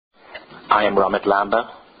I am Ramit Lamba.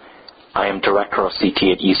 I am Director of CT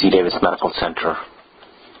at UC Davis Medical Center.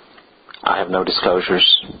 I have no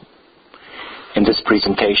disclosures. In this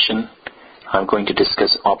presentation, I'm going to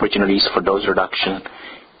discuss opportunities for dose reduction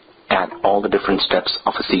at all the different steps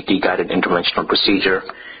of a CT-guided interventional procedure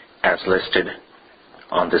as listed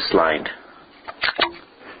on this slide.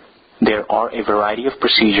 There are a variety of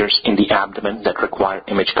procedures in the abdomen that require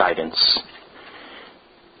image guidance.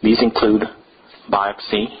 These include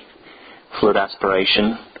biopsy, fluid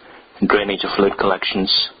aspiration, drainage of fluid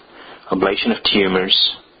collections, ablation of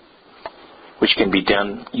tumors, which can be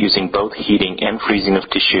done using both heating and freezing of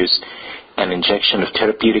tissues, and injection of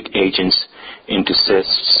therapeutic agents into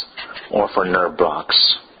cysts or for nerve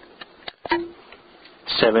blocks.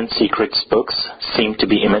 7 Secrets books seem to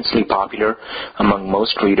be immensely popular among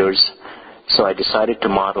most readers, so I decided to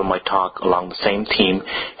model my talk along the same theme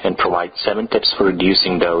and provide 7 tips for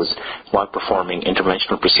reducing dose while performing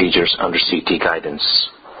interventional procedures under CT guidance.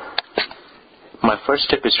 My first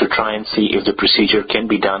tip is to try and see if the procedure can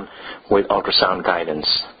be done with ultrasound guidance.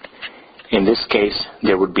 In this case,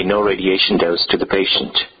 there would be no radiation dose to the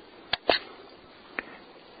patient.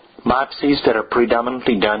 Biopsies that are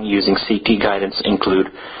predominantly done using CT guidance include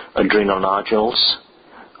adrenal nodules,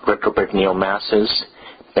 retroperitoneal masses,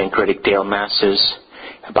 pancreatic tail masses,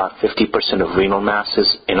 about 50% of renal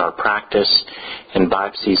masses in our practice, and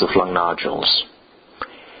biopsies of lung nodules.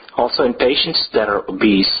 Also, in patients that are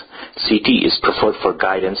obese, CT is preferred for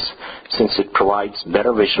guidance since it provides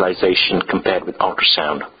better visualization compared with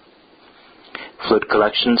ultrasound. Fluid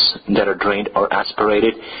collections that are drained or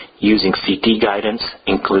aspirated using CT guidance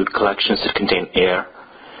include collections that contain air,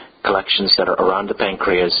 collections that are around the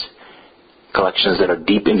pancreas, collections that are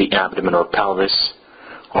deep in the abdomen or pelvis,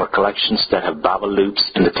 or collections that have bowel loops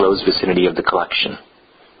in the close vicinity of the collection.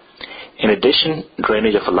 In addition,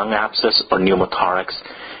 drainage of a lung abscess or pneumothorax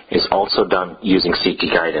is also done using CT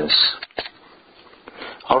guidance.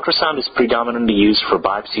 Ultrasound is predominantly used for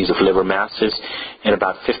biopsies of liver masses and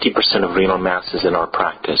about 50% of renal masses in our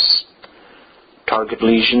practice. Target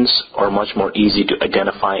lesions are much more easy to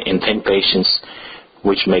identify in thin patients,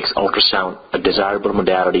 which makes ultrasound a desirable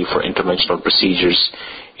modality for interventional procedures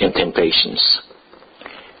in thin patients.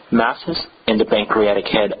 Masses in the pancreatic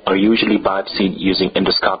head are usually biopsied using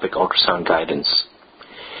endoscopic ultrasound guidance.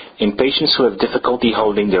 In patients who have difficulty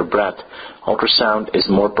holding their breath, ultrasound is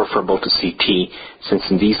more preferable to CT, since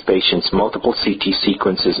in these patients multiple CT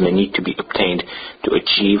sequences may need to be obtained to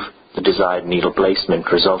achieve the desired needle placement,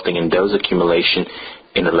 resulting in dose accumulation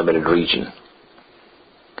in a limited region.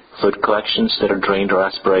 Fluid collections that are drained or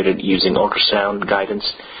aspirated using ultrasound guidance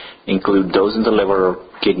include those in the liver or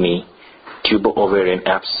kidney, tubo-ovarian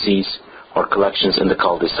abscesses, or collections in the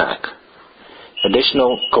cul-de-sac.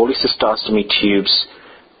 Additional cholecystostomy tubes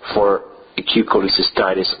for acute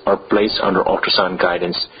cholecystitis are placed under ultrasound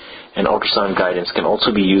guidance, and ultrasound guidance can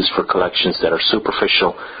also be used for collections that are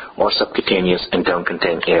superficial or subcutaneous and don't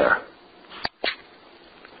contain air.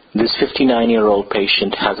 This 59-year-old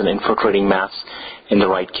patient has an infiltrating mass in the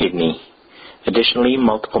right kidney. Additionally,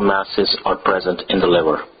 multiple masses are present in the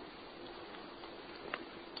liver.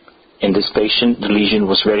 In this patient, the lesion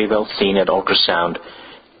was very well seen at ultrasound,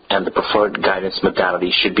 and the preferred guidance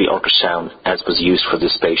modality should be ultrasound, as was used for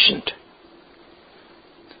this patient.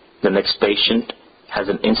 The next patient has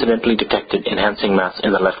an incidentally detected enhancing mass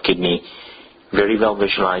in the left kidney, very well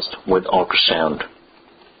visualized with ultrasound.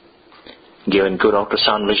 Given good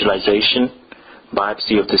ultrasound visualization,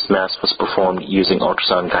 biopsy of this mass was performed using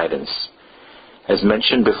ultrasound guidance. As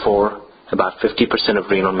mentioned before, about 50% of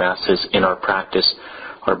renal masses in our practice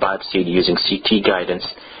are biopsied using CT guidance,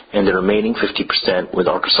 and the remaining 50% with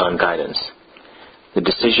ultrasound guidance. The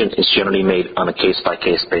decision is generally made on a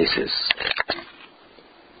case-by-case basis.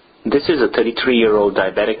 This is a 33-year-old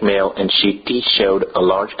diabetic male, and CT showed a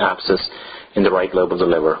large abscess in the right lobe of the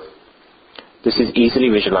liver. This is easily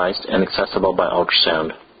visualized and accessible by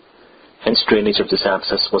ultrasound. Hence, drainage of this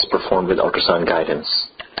abscess was performed with ultrasound guidance.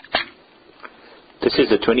 This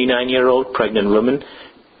is a 29-year-old pregnant woman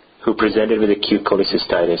who presented with acute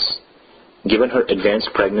cholecystitis. Given her advanced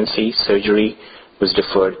pregnancy, surgery was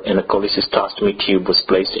deferred and a cholecystostomy tube was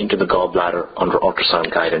placed into the gallbladder under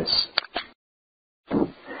ultrasound guidance.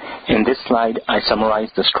 In this slide, I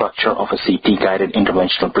summarize the structure of a CT-guided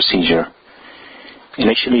interventional procedure.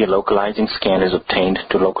 Initially, a localizing scan is obtained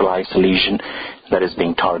to localize the lesion that is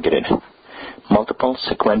being targeted. Multiple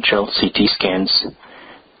sequential CT scans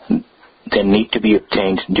then need to be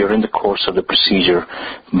obtained during the course of the procedure,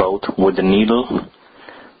 both with the needle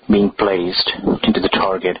being placed into the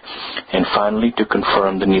target and finally to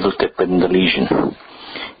confirm the needle tip within the lesion.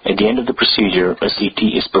 At the end of the procedure, a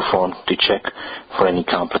CT is performed to check for any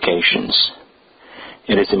complications.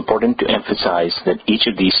 It is important to emphasize that each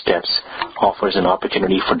of these steps offers an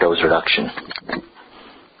opportunity for dose reduction.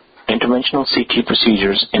 Interventional CT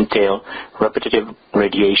procedures entail repetitive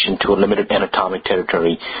radiation to a limited anatomic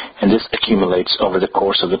territory, and this accumulates over the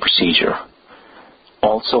course of the procedure.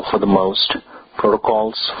 Also, for the most,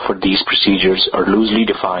 protocols for these procedures are loosely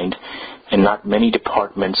defined, and not many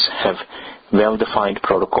departments have well-defined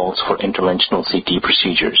protocols for interventional CT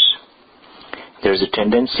procedures. There is a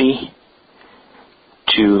tendency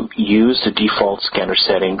to use the default scanner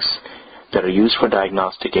settings that are used for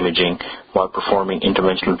diagnostic imaging while performing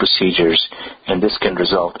interventional procedures, and this can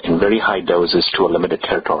result in very high doses to a limited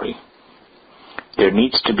territory. There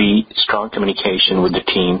needs to be strong communication with the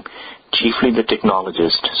team, chiefly the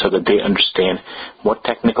technologist, so that they understand what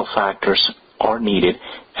technical factors are needed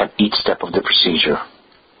at each step of the procedure.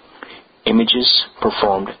 Images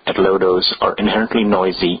performed at low dose are inherently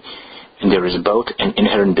noisy, and there is both an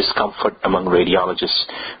inherent discomfort among radiologists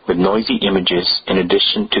with noisy images in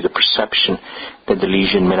addition to the perception that the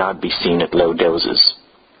lesion may not be seen at low doses.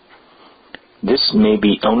 This may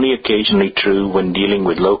be only occasionally true when dealing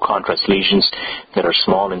with low-contrast lesions that are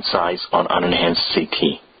small in size on unenhanced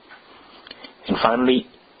CT. And finally,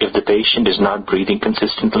 if the patient is not breathing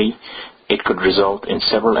consistently, it could result in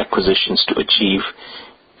several acquisitions to achieve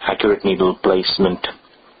accurate needle placement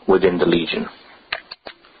within the lesion.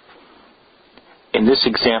 In this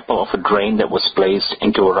example of a drain that was placed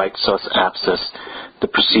into a right sus abscess, the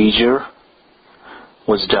procedure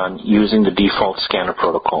was done using the default scanner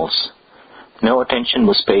protocols. No attention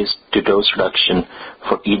was paid to dose reduction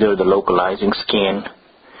for either the localizing scan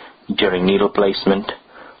during needle placement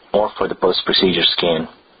or for the post-procedure scan.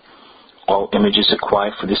 All images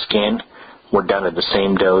acquired for this scan were done at the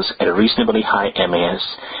same dose at a reasonably high MAS,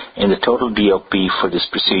 and the total DLP for this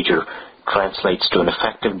procedure translates to an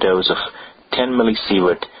effective dose of 10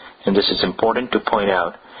 millisievert, and this is important to point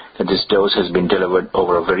out that this dose has been delivered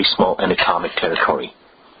over a very small anatomic territory.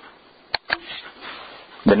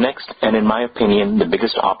 The next, and in my opinion, the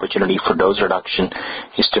biggest opportunity for dose reduction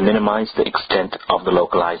is to minimize the extent of the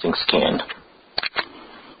localizing scan.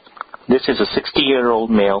 This is a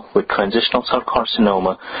 60-year-old male with transitional cell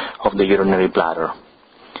carcinoma of the urinary bladder.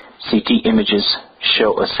 CT images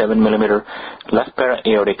show a 7 mm left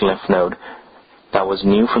para-aortic lymph node that was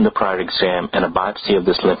new from the prior exam, and a biopsy of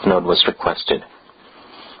this lymph node was requested.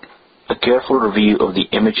 A careful review of the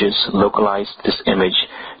images localized this image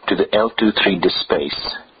to the L2-3 disc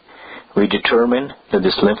space. We determined that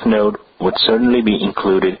this lymph node would certainly be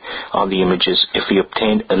included on the images if we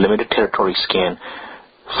obtained a limited territory scan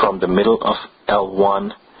from the middle of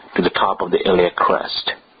L1 to the top of the iliac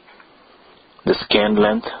crest. The scan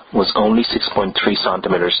length was only 6.3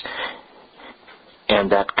 centimeters,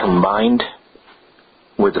 and that combined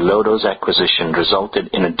with the low-dose acquisition resulted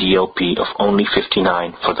in a DLP of only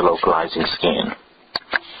 59 for the localizing scan.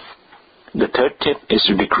 The third tip is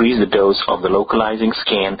to decrease the dose of the localizing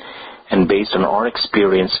scan, and based on our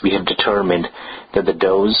experience, we have determined that the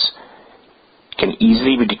dose can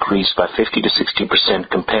easily be decreased by 50 to 60%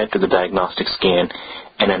 compared to the diagnostic scan,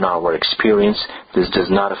 and in our experience, this does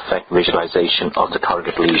not affect visualization of the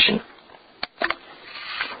target lesion.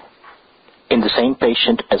 In the same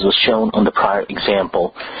patient as was shown on the prior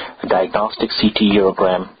example, a diagnostic CT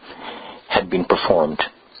urogram had been performed.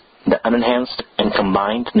 The unenhanced and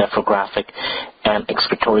combined nephrographic and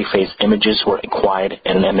excretory phase images were acquired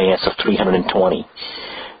at an MAS of 320.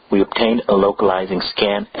 We obtained a localizing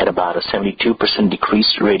scan at about a 72%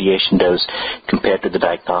 decreased radiation dose compared to the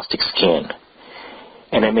diagnostic scan.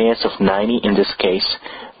 An MAS of 90 in this case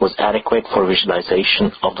was adequate for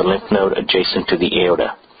visualization of the lymph node adjacent to the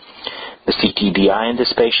aorta. The CTDI in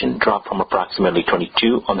this patient dropped from approximately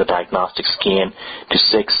 22 on the diagnostic scan to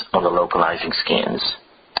 6 on the localizing scans.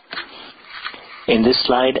 In this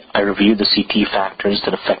slide, I review the CT factors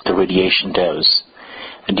that affect the radiation dose.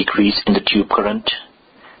 A decrease in the tube current,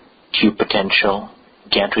 tube potential,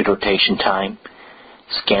 gantry rotation time,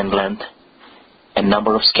 scan length, and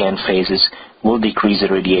number of scan phases will decrease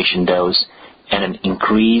the radiation dose, and an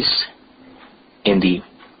increase in the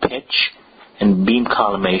pitch and beam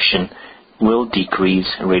collimation will decrease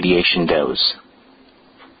radiation dose.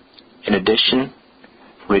 In addition,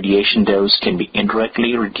 radiation dose can be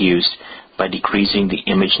indirectly reduced by decreasing the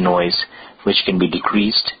image noise, which can be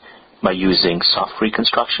decreased by using soft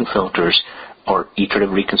reconstruction filters or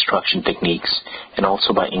iterative reconstruction techniques, and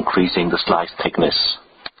also by increasing the slice thickness.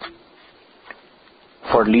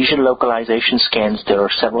 For lesion localization scans, there are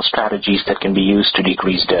several strategies that can be used to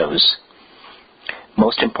decrease dose.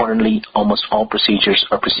 Most importantly, almost all procedures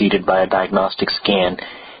are preceded by a diagnostic scan,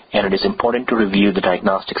 and it is important to review the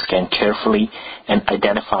diagnostic scan carefully and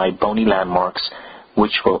identify bony landmarks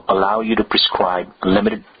which will allow you to prescribe a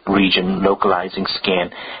limited region localizing scan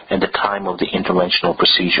at the time of the interventional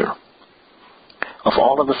procedure. Of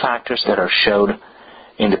all of the factors that are showed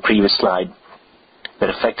in the previous slide that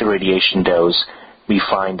affect the radiation dose, we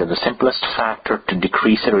find that the simplest factor to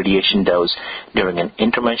decrease the radiation dose during an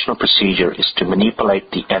interventional procedure is to manipulate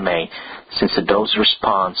the MA, since the dose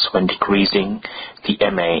response when decreasing the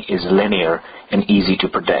MA is linear and easy to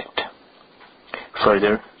predict.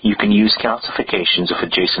 Further, you can use calcifications of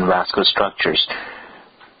adjacent vascular structures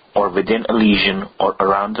or within a lesion or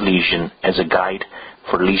around the lesion as a guide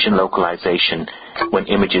for lesion localization when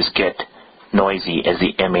images get noisy as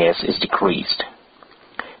the MAS is decreased.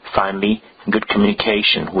 Finally, good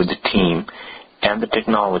communication with the team and the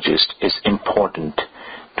technologist is important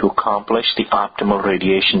to accomplish the optimal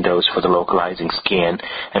radiation dose for the localizing scan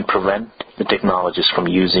and prevent the technologist from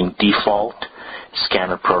using default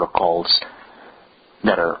scanner protocols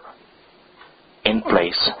that are in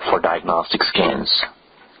place for diagnostic scans.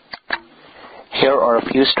 Here are a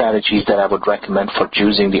few strategies that I would recommend for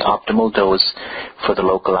choosing the optimal dose for the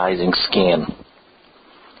localizing scan.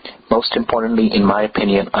 Most importantly, in my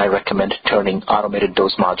opinion, I recommend turning automated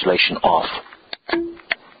dose modulation off.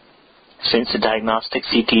 Since the diagnostic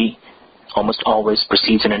CT almost always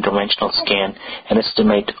precedes an interventional scan, an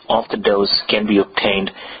estimate of the dose can be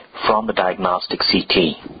obtained from the diagnostic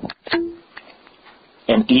CT.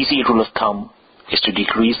 An easy rule of thumb is to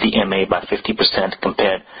decrease the MA by 50%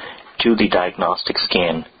 compared to the diagnostic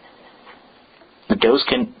scan. The dose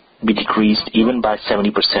can be decreased even by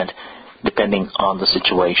 70% depending on the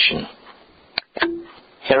situation.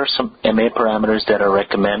 Here are some MA parameters that I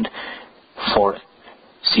recommend for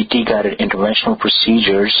CT-guided interventional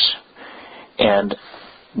procedures, and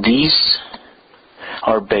these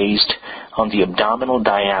are based on the abdominal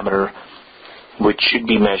diameter, which should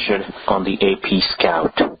be measured on the AP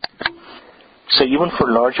Scout. So even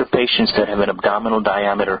for larger patients that have an abdominal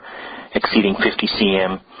diameter exceeding 50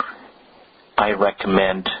 cm, I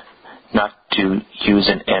recommend not to use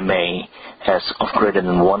an MA as of greater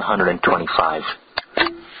than 125.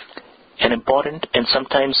 An important and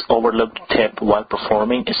sometimes overlooked tip while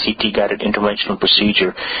performing a CT-guided interventional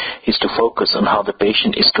procedure is to focus on how the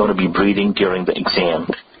patient is going to be breathing during the exam.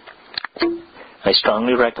 I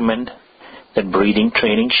strongly recommend that breathing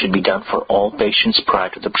training should be done for all patients prior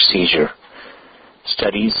to the procedure.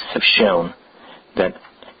 Studies have shown that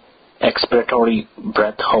expiratory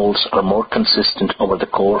breath holds are more consistent over the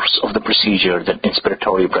course of the procedure than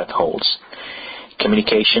inspiratory breath holds.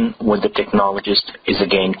 Communication with the technologist is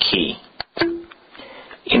again key.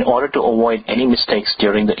 In order to avoid any mistakes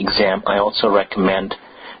during the exam, I also recommend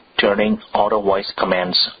turning auto voice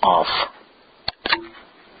commands off.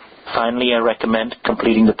 Finally, I recommend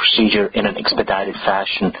completing the procedure in an expedited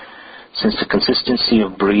fashion, since the consistency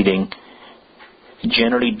of breathing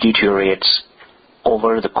generally deteriorates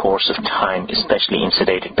over the course of time, especially in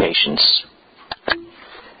sedated patients.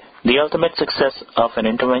 The ultimate success of an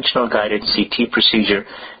interventional guided CT procedure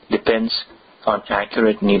depends on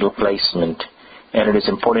accurate needle placement, and it is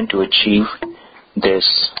important to achieve this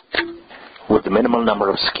with the minimal number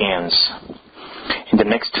of scans. In the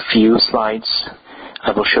next few slides,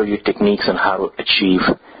 I will show you techniques on how to achieve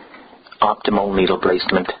optimal needle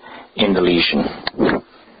placement in the lesion.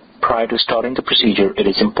 Prior to starting the procedure, it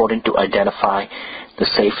is important to identify the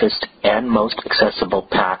safest and most accessible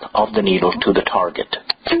path of the needle to the target.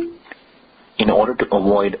 In order to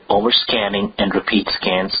avoid overscanning and repeat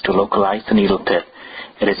scans to localize the needle tip,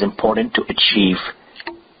 it is important to achieve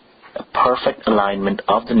a perfect alignment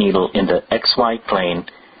of the needle in the XY plane,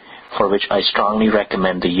 for which I strongly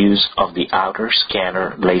recommend the use of the outer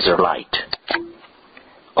scanner laser light.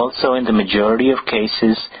 Also, in the majority of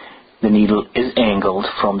cases, the needle is angled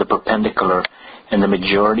from the perpendicular, and the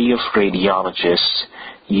majority of radiologists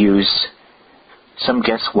use some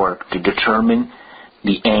guesswork to determine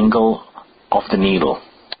the angle of the needle.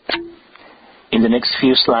 In the next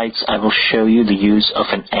few slides, I will show you the use of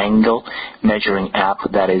an angle measuring app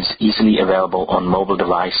that is easily available on mobile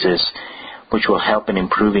devices, which will help in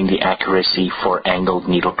improving the accuracy for angled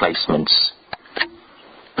needle placements.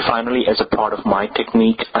 Finally, as a part of my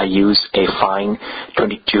technique, I use a fine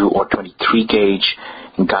 22 or 23 gauge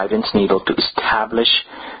guidance needle to establish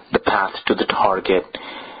the path to the target,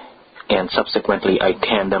 and subsequently I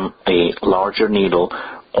tandem a larger needle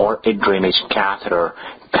or a drainage catheter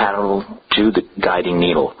parallel to the guiding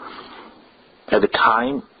needle. At the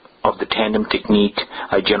time of the tandem technique,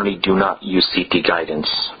 I generally do not use CT guidance.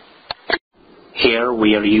 Here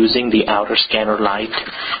we are using the outer scanner light,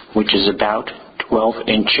 which is about 12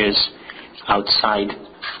 inches outside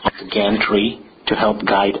of the gantry, to help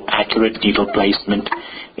guide accurate needle placement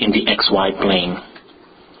in the XY plane.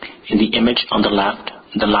 In the image on the left,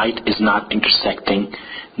 the light is not intersecting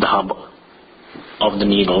the hub of the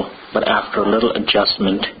needle, but after a little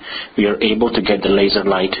adjustment, we are able to get the laser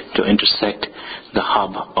light to intersect the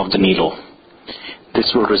hub of the needle. This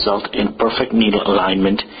will result in perfect needle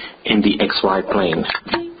alignment in the XY plane.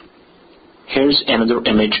 Here's another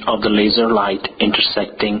image of the laser light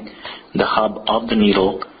intersecting the hub of the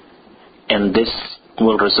needle, and this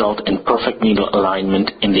will result in perfect needle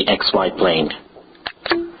alignment in the XY plane.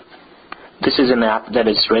 This is an app that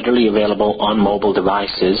is readily available on mobile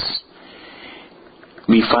devices.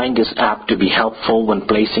 We find this app to be helpful when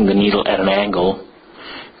placing the needle at an angle.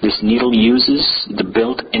 This needle uses the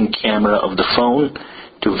built-in camera of the phone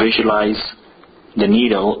to visualize the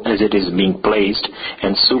needle as it is being placed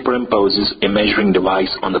and superimposes a measuring device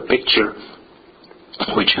on the picture,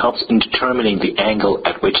 which helps in determining the angle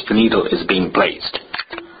at which the needle is being placed.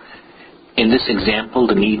 In this example,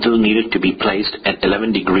 the needle needed to be placed at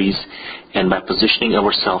 11 degrees, and by positioning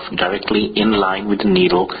ourselves directly in line with the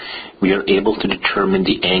needle, we are able to determine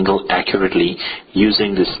the angle accurately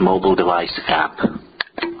using this mobile device app.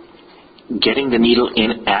 Getting the needle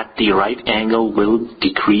in at the right angle will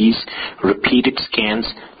decrease repeated scans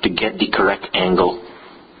to get the correct angle.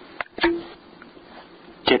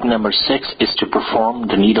 Tip number 6 is to perform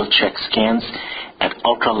the needle check scans at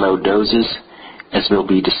ultra-low doses, as will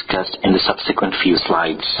be discussed in the subsequent few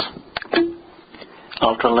slides.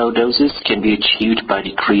 Ultra-low doses can be achieved by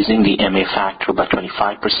decreasing the MA factor by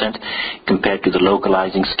 25% compared to the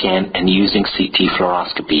localizing scan and using CT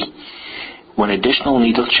fluoroscopy. When additional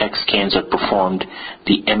needle check scans are performed,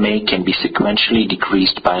 the MA can be sequentially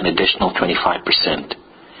decreased by an additional 25%.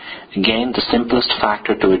 Again, the simplest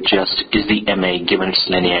factor to adjust is the MA given its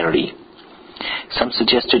linearity. Some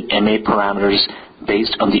suggested MA parameters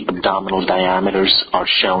based on the abdominal diameters are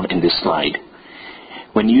shown in this slide.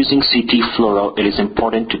 When using CT fluoro, it is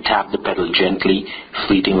important to tap the pedal gently,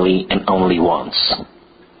 fleetingly, and only once.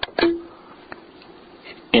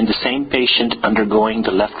 In the same patient undergoing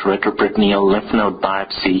the left retroperitoneal lymph node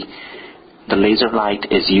biopsy, the laser light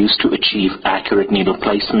is used to achieve accurate needle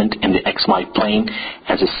placement in the XY plane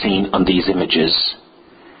as is seen on these images.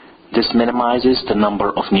 This minimizes the number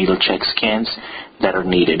of needle check scans that are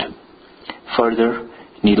needed. Further,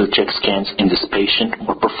 needle check scans in this patient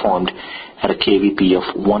were performed at a KVP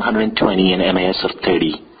of 120 and MAS of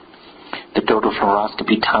 30. The total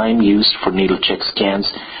fluoroscopy time used for needle check scans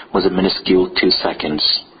was a minuscule 2 seconds.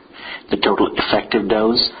 The total effective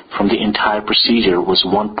dose from the entire procedure was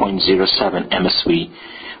 1.07 MSV,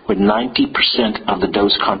 with 90% of the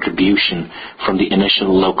dose contribution from the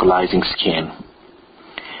initial localizing scan.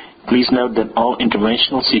 Please note that all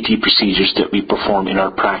interventional CT procedures that we perform in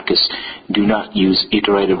our practice do not use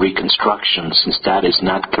iterative reconstruction, since that is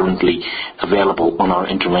not currently available on our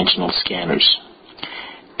interventional scanners.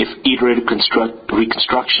 If iterative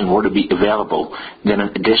reconstruction were to be available, then an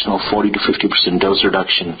additional 40 to 50% dose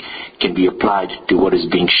reduction can be applied to what is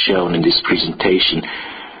being shown in this presentation,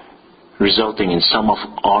 resulting in some of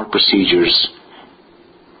our procedures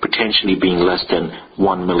potentially being less than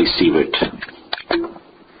 1 millisievert.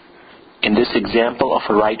 In this example of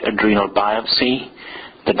a right adrenal biopsy,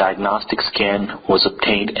 the diagnostic scan was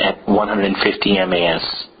obtained at 150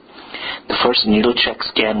 MAS. The first needle check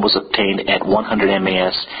scan was obtained at 100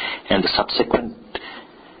 MAS, and the subsequent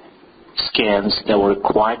scans that were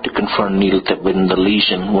required to confirm needle tip within the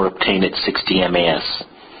lesion were obtained at 60 MAS.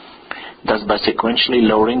 Thus, by sequentially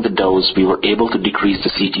lowering the dose, we were able to decrease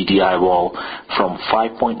the CTDI wall from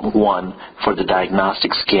 5.1 for the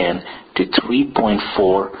diagnostic scan to 3.4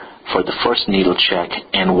 for the first needle check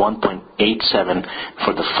and 1.87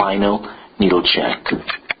 for the final needle check.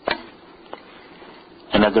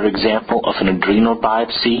 Another example of an adrenal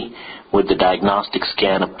biopsy with the diagnostic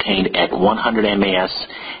scan obtained at 100 MAS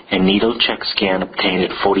and needle check scan obtained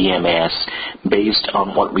at 40 MAS based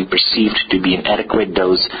on what we perceived to be an adequate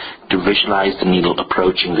dose to visualize the needle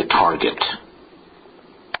approaching the target.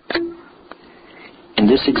 In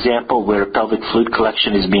this example, where pelvic fluid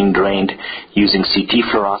collection is being drained using CT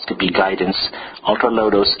fluoroscopy guidance, ultra-low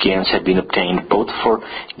dose scans have been obtained both for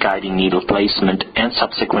guiding needle placement and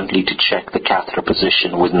subsequently to check the catheter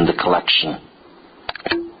position within the collection.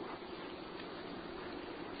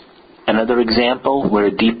 Another example where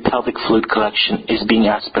a deep pelvic fluid collection is being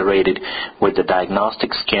aspirated with the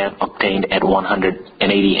diagnostic scan obtained at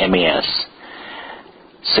 180 MAS.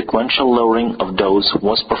 Sequential lowering of dose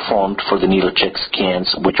was performed for the needle check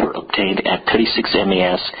scans, which were obtained at 36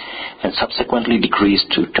 MAS and subsequently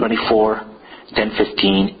decreased to 24, then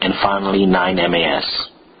 15, and finally 9 MAS.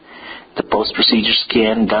 The post-procedure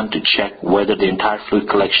scan done to check whether the entire fluid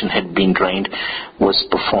collection had been drained was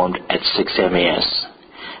performed at 6 MAS.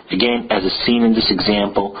 Again, as is seen in this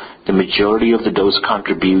example, the majority of the dose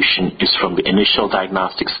contribution is from the initial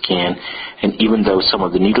diagnostic scan, and even though some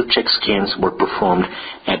of the needle check scans were performed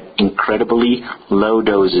at incredibly low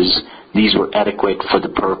doses, these were adequate for the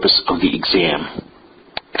purpose of the exam.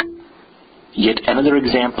 Yet another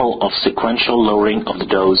example of sequential lowering of the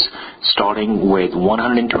dose, starting with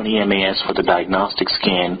 120 MAS for the diagnostic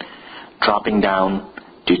scan, dropping down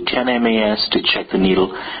to 10 MAS to check the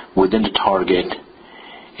needle within the target,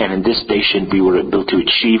 and in this patient we were able to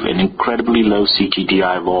achieve an incredibly low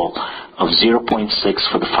CT-DI wall of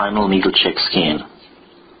 0.6 for the final needle check scan.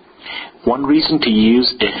 One reason to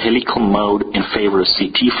use a helical mode in favor of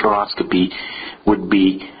CT fluoroscopy would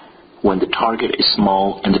be when the target is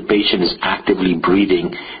small and the patient is actively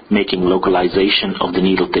breathing, making localization of the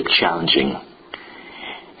needle tip challenging.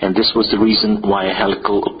 And this was the reason why a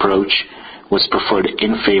helical approach was preferred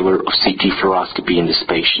in favor of CT fluoroscopy in this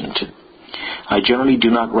patient. I generally do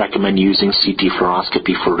not recommend using CT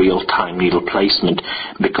fluoroscopy for real-time needle placement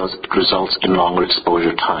because it results in longer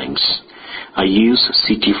exposure times. I use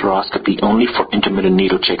CT fluoroscopy only for intermittent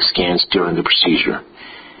needle check scans during the procedure.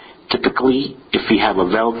 Typically, if we have a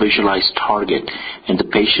well-visualized target and the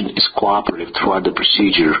patient is cooperative throughout the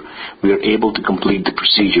procedure, we are able to complete the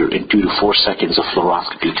procedure in 2 to 4 seconds of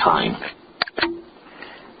fluoroscopy time.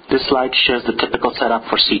 This slide shows the typical setup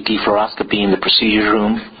for CT fluoroscopy in the procedure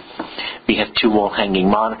room. We have 2 wall-hanging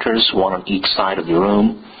monitors, one on each side of the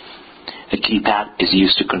room. A keypad is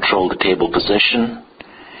used to control the table position.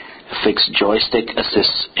 A fixed joystick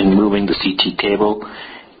assists in moving the CT table,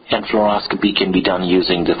 and fluoroscopy can be done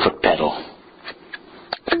using the foot pedal.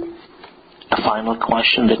 A final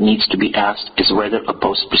question that needs to be asked is whether a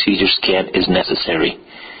post-procedure scan is necessary.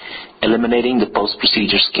 Eliminating the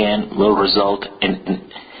post-procedure scan will result in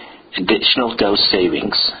an additional dose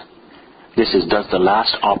savings. This is thus the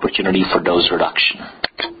last opportunity for dose reduction.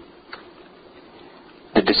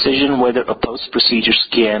 The decision whether a post-procedure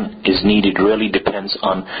scan is needed really depends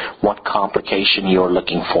on what complication you are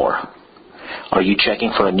looking for. Are you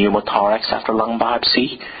checking for a pneumothorax after lung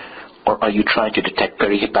biopsy? Or are you trying to detect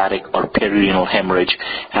perihepatic or perirenal hemorrhage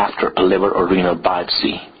after a liver or renal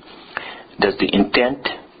biopsy? Does the intent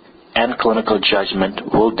and clinical judgment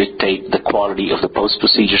will dictate the quality of the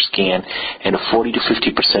post-procedure scan, and a 40 to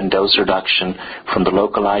 50% dose reduction from the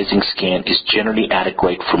localizing scan is generally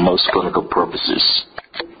adequate for most clinical purposes.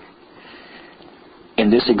 In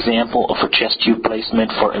this example of a chest tube placement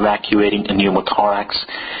for evacuating a pneumothorax,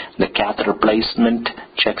 the catheter placement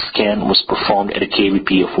check scan was performed at a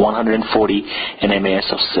KVP of 140 and MAS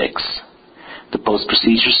of 6. The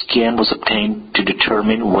post-procedure scan was obtained to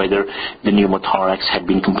determine whether the pneumothorax had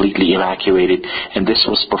been completely evacuated, and this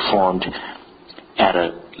was performed at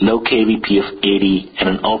a low KVP of 80 and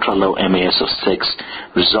an ultra-low MAS of 6,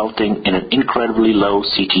 resulting in an incredibly low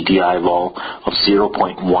CT-DI wall of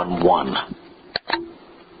 0.11.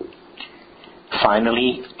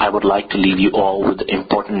 Finally, I would like to leave you all with the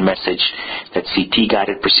important message that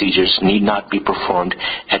CT-guided procedures need not be performed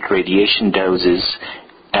at radiation doses,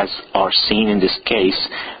 as are seen in this case,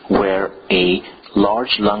 where a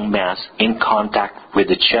large lung mass in contact with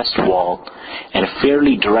the chest wall and a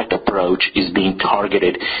fairly direct approach is being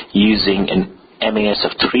targeted using an MAS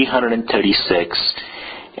of 336,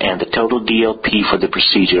 and the total DLP for the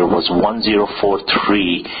procedure was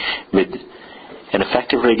 1043 with an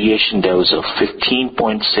effective radiation dose of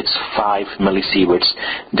 15.65 millisieverts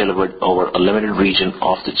delivered over a limited region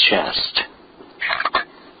of the chest.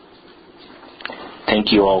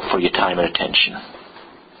 Thank you all for your time and attention.